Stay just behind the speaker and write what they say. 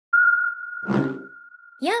Yum,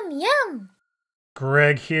 yum!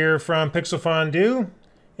 Greg here from Pixel Fondue.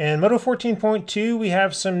 In MODO 14.2, we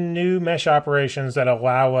have some new mesh operations that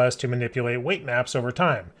allow us to manipulate weight maps over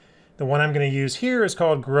time. The one I'm going to use here is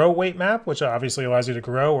called Grow Weight Map, which obviously allows you to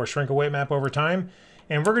grow or shrink a weight map over time.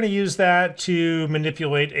 And we're going to use that to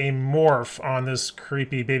manipulate a morph on this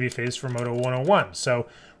creepy baby face from MODO 101. So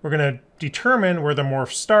we're going to determine where the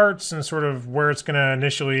morph starts and sort of where it's going to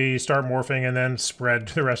initially start morphing and then spread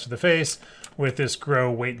to the rest of the face with this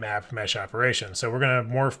Grow Weight Map mesh operation. So we're going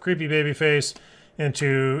to morph creepy baby face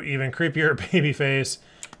into even creepier baby face.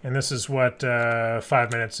 And this is what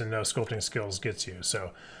 5 minutes and no sculpting skills gets you.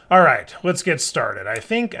 So, all right, let's get started. I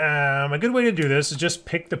think a good way to do this is just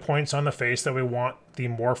pick the points on the face that we want the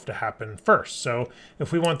morph to happen first. So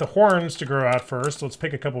if we want the horns to grow out first, let's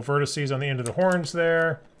pick a couple vertices on the end of the horns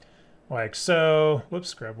there, like so.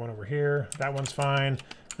 Whoops, grab one over here. That one's fine.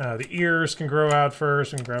 The ears can grow out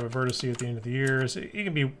first. We can grab a vertice at the end of the ears. It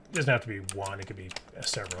can be, it doesn't have to be one. It could be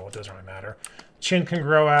several. It doesn't really matter. Chin can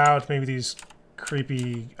grow out. Maybe these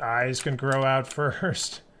creepy eyes can grow out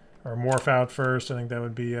first or morph out first. I think that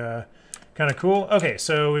would be kind of cool. Okay,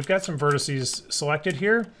 so we've got some vertices selected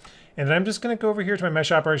here. And I'm just going to go over here to my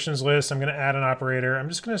mesh operations list. I'm going to add an operator. I'm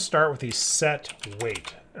just going to start with the set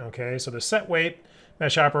weight. Okay, so the set weight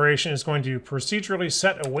mesh operation is going to procedurally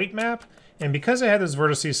set a weight map. And because I had those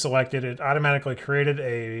vertices selected, it automatically created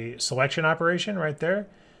a selection operation right there.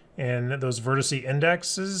 And those vertice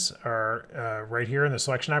indexes are right here in the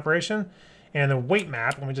selection operation. And the weight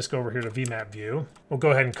map, let me just go over here to VMap view. We'll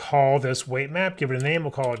go ahead and call this weight map, give it a name,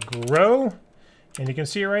 we'll call it Grow. And you can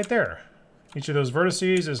see it right there. Each of those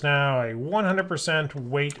vertices is now a 100%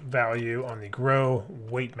 weight value on the Grow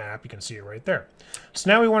weight map. You can see it right there. So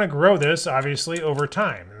now we want to grow this, obviously, over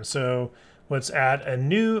time. And so let's add a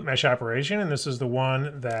new mesh operation, and this is the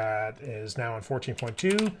one that is now in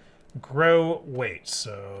 14.2, Grow Weight.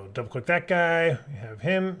 So double-click that guy. We have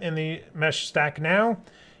him in the mesh stack now.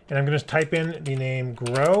 And I'm going to type in the name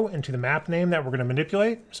Grow into the map name that we're going to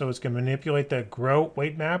manipulate. So it's going to manipulate the Grow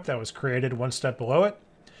Weight map that was created one step below it.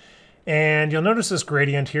 And you'll notice this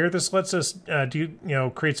gradient here. This lets us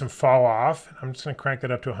create some fall off. I'm just going to crank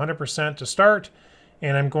that up to 100% to start.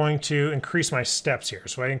 And I'm going to increase my steps here.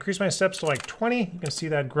 So I increase my steps to like 20. You can see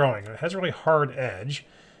that growing. It has a really hard edge.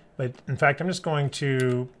 But in fact, I'm just going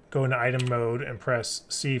to go into item mode and press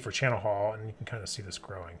C for channel haul. And you can kind of see this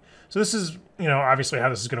growing. So this is, obviously how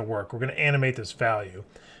this is going to work. We're going to animate this value.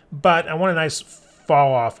 But I want a nice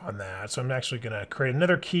fall off on that. So I'm actually going to create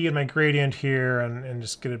another key in my gradient here and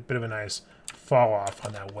just get a bit of a nice fall off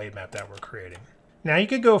on that weight map that we're creating. Now you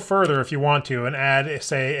could go further if you want to and add,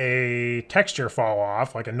 say, a texture fall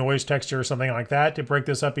off, like a noise texture or something like that to break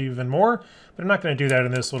this up even more. But I'm not going to do that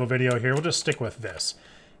in this little video here. We'll just stick with this.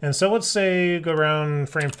 And so let's say go around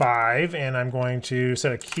frame 5 and I'm going to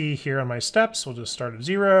set a key here on my steps. We'll just start at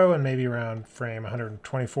 0 and maybe around frame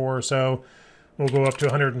 124 or so. We'll go up to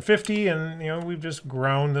 150 and we've just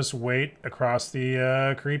grown this weight across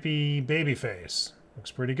the creepy baby face. Looks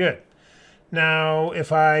pretty good. Now,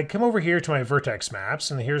 if I come over here to my vertex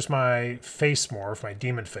maps, and here's my face morph, my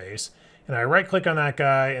demon face, and I right-click on that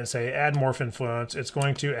guy and say Add Morph Influence, it's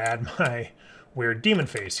going to add my weird demon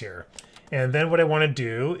face here. And then what I want to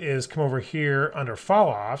do is come over here under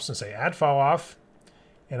Fall-Offs and say Add Fall-Off,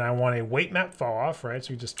 and I want a weight map fall-off, right?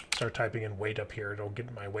 So you just start typing in weight up here, it'll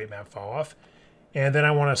get my weight map fall-off. And then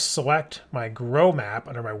I want to select my grow map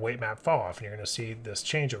under my weight map fall off. And you're going to see this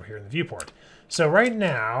change over here in the viewport. So right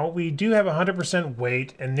now we do have 100%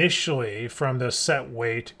 weight initially from the set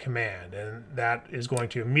weight command. And that is going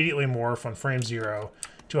to immediately morph on frame 0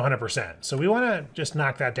 to 100%. So we want to just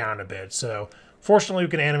knock that down a bit. So fortunately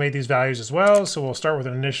we can animate these values as well. So we'll start with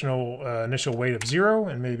an initial weight of 0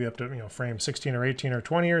 and maybe up to frame 16 or 18 or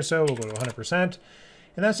 20 or so. We'll go to 100%.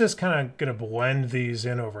 And that's just kind of going to blend these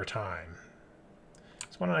in over time.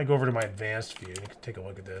 Why don't I go over to my advanced view? You can take a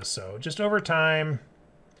look at this. So just over time,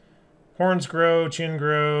 horns grow, chin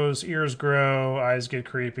grows, ears grow, eyes get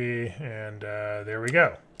creepy, and there we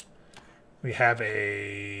go. We have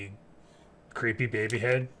a creepy baby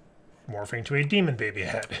head morphing to a demon baby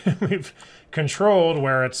head. We've controlled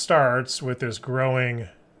where it starts with this growing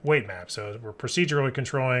weight map. So we're procedurally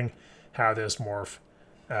controlling how this morph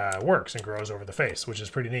works and grows over the face, which is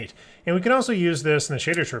pretty neat. And we can also use this in the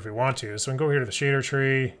shader tree if we want to. So we can go here to the shader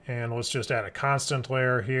tree and let's just add a constant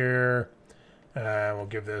layer here. We'll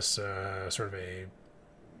give this sort of a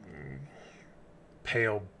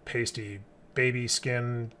pale, pasty baby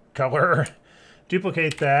skin color.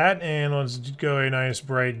 Duplicate that and let's go a nice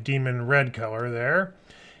bright demon red color there.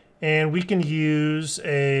 And we can use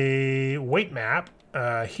a weight map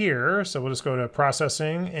here. So we'll just go to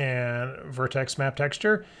processing and vertex map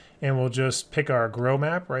texture, and we'll just pick our grow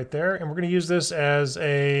map right there. And we're going to use this as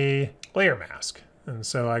a layer mask. And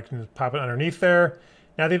so I can pop it underneath there.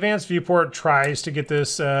 Now the advanced viewport tries to get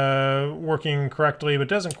this working correctly, but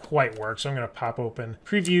doesn't quite work. So I'm going to pop open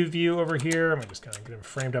preview view over here. I'm going to just kind of get them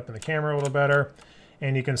framed up in the camera a little better.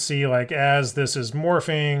 And you can see, like, as this is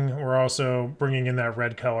morphing, we're also bringing in that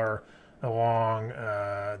red color along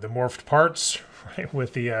the morphed parts, right,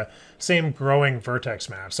 with the same growing vertex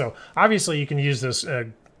map. So obviously you can use this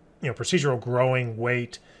procedural growing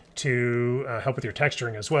weight to help with your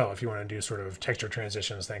texturing as well. If you want to do sort of texture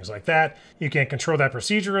transitions, things like that, you can control that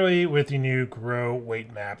procedurally with the new Grow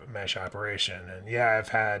Weight Map mesh operation. And yeah, I've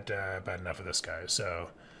had about enough of this guy, so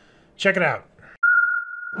check it out.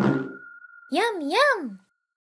 Yum, yum!